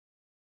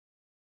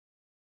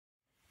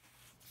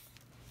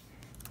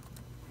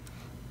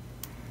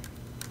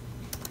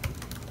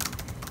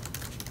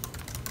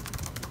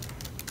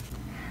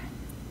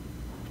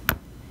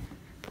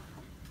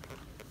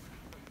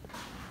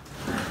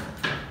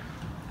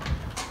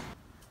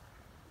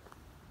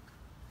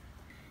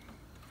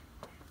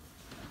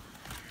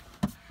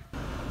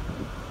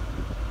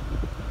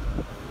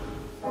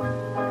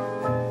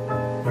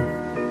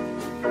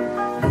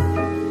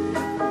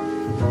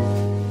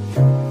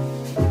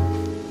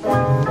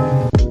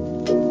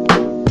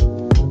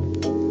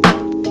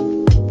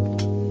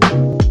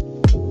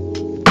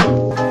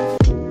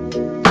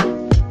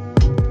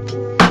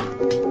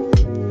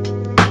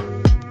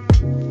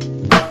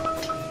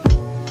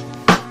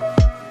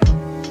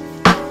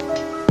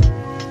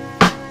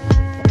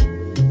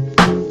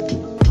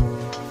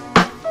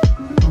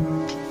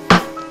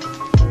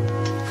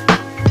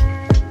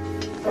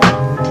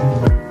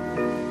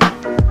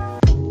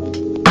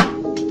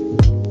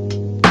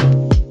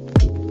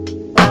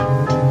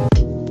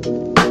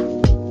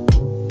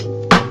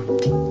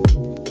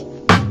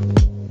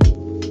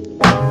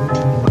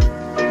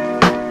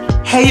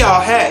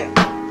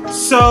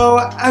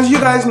as you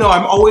guys know,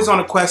 I'm always on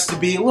a quest to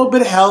be a little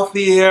bit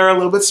healthier, a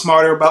little bit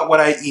smarter about what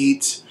I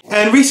eat.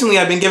 And recently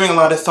I've been giving a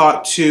lot of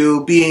thought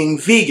to being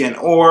vegan,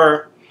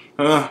 or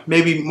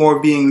maybe more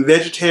being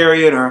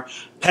vegetarian or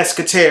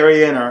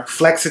pescatarian or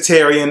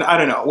flexitarian, I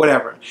don't know,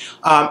 whatever.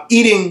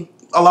 Eating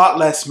a lot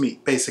less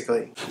meat,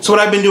 basically. So what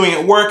I've been doing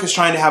at work is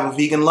trying to have a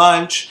vegan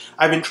lunch.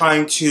 I've been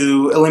trying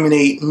to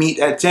eliminate meat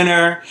at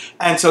dinner.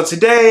 And so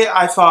today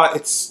I thought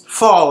it's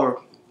fall,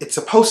 or it's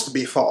supposed to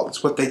be fall,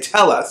 it's what they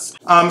tell us.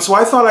 So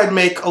I thought I'd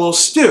make a little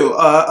stew,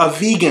 a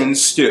vegan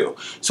stew.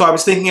 So I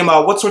was thinking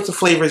about what sorts of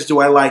flavors do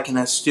I like in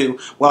a stew.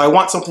 Well, I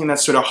want something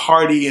that's sort of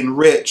hearty and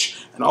rich,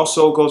 and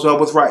also goes well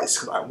with rice,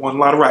 because I want a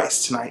lot of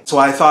rice tonight. So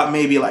I thought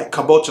maybe like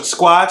kabocha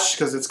squash,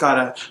 because it's got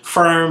a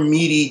firm,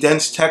 meaty,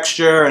 dense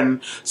texture,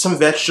 and some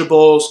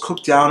vegetables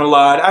cooked down a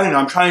lot. I don't know,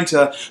 I'm trying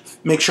to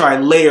make sure I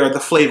layer the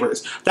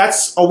flavors.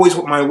 That's always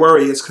what my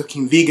worry is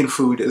cooking vegan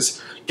food,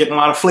 is getting a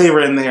lot of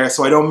flavor in there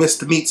so I don't miss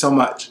the meat so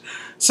much.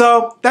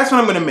 So that's what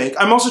I'm gonna make.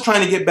 I'm also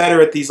trying to get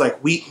better at these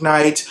like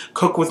weeknight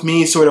cook with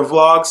me sort of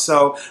vlogs,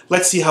 so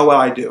let's see how well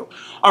I do.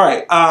 All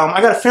right,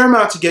 I got a fair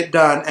amount to get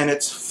done and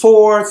it's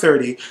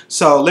 4:30,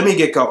 so let me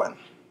get going.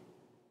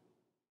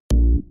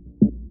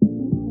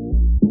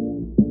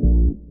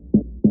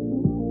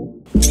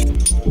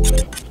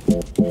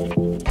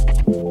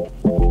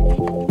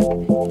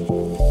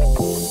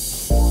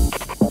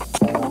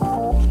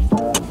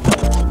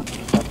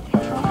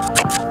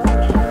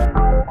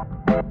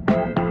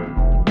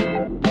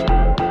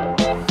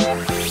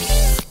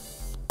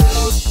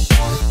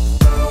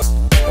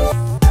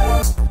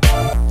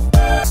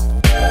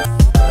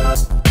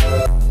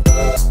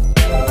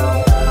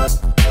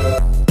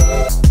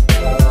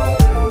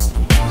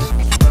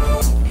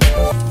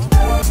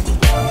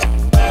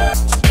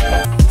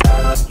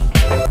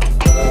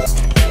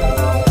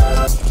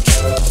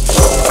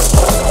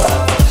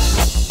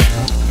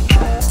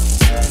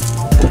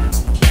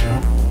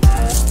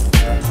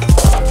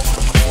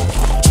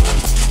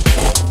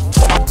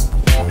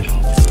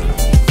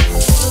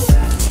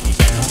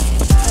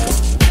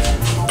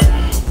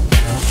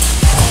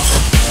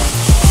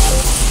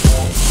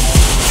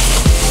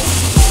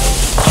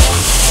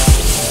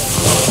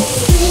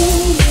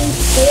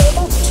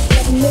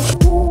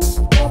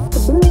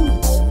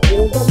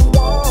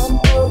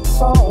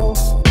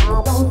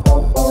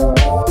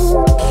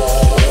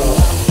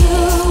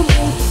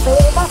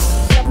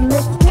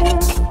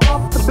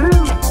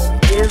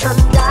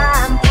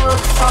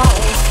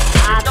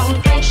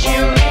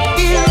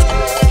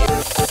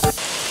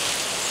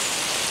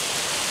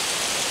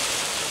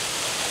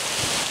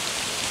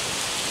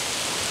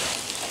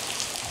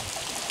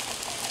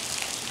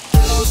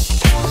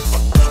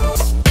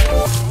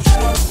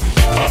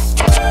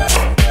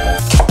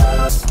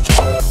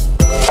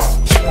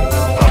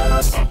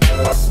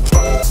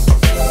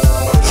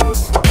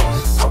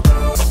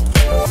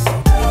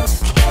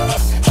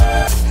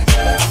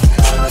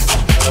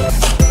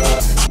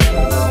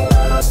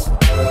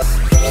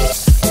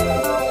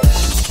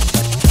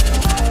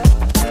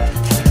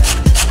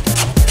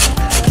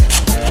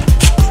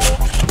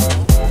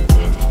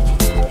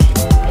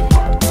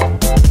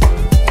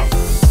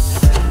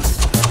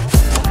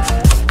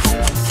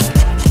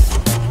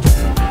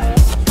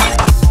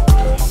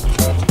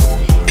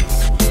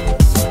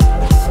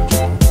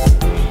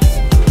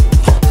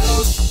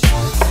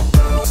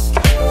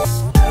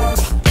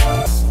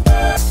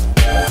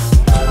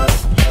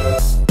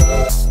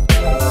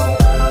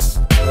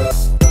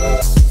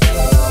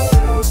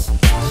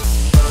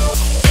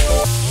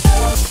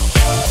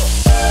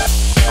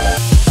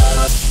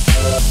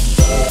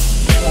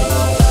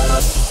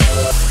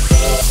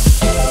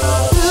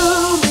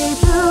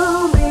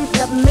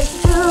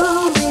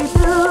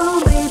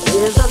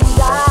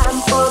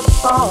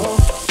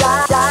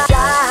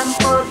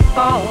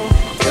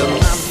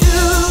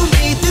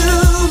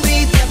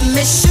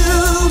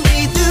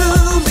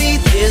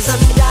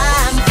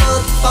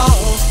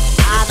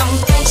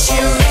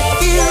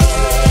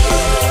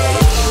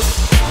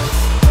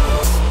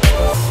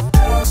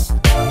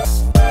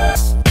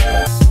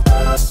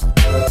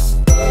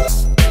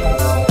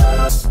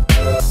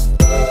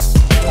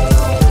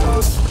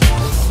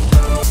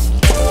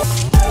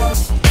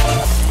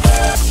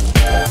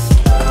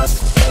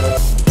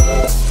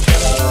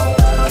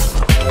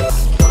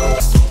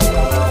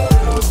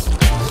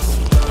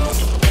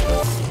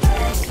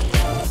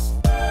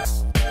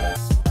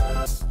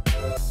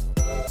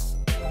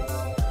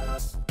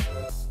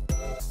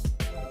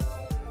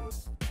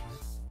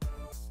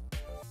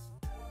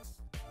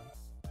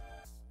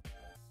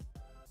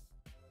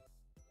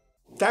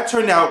 That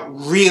turned out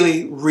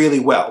really, really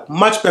well.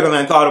 Much better than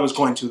I thought it was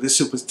going to. This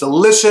soup is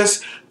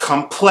delicious,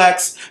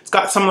 complex. It's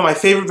got some of my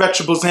favorite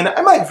vegetables in it.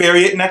 I might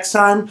vary it next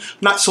time. I'm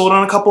not sold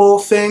on a couple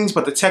of things,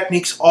 but the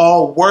techniques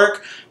all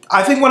work.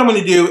 I think what I'm going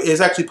to do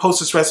is actually post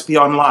this recipe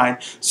online.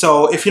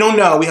 So if you don't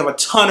know, we have a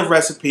ton of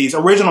recipes,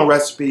 original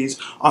recipes,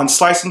 on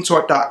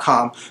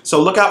sliceandtorte.com.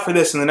 So look out for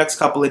this in the next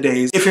couple of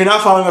days. If you're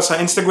not following us on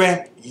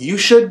Instagram, you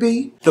should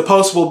be. The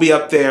post will be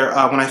up there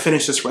when I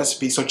finish this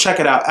recipe, so check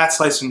it out, at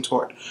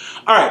sliceandtorte.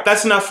 Alright,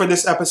 that's enough for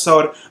this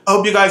episode. I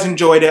hope you guys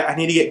enjoyed it. I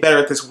need to get better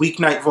at this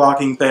weeknight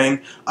vlogging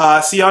thing.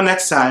 See y'all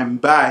next time.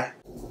 Bye.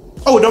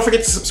 Oh, don't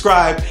forget to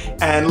subscribe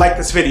and like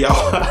this video.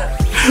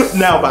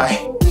 Now,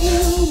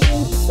 bye.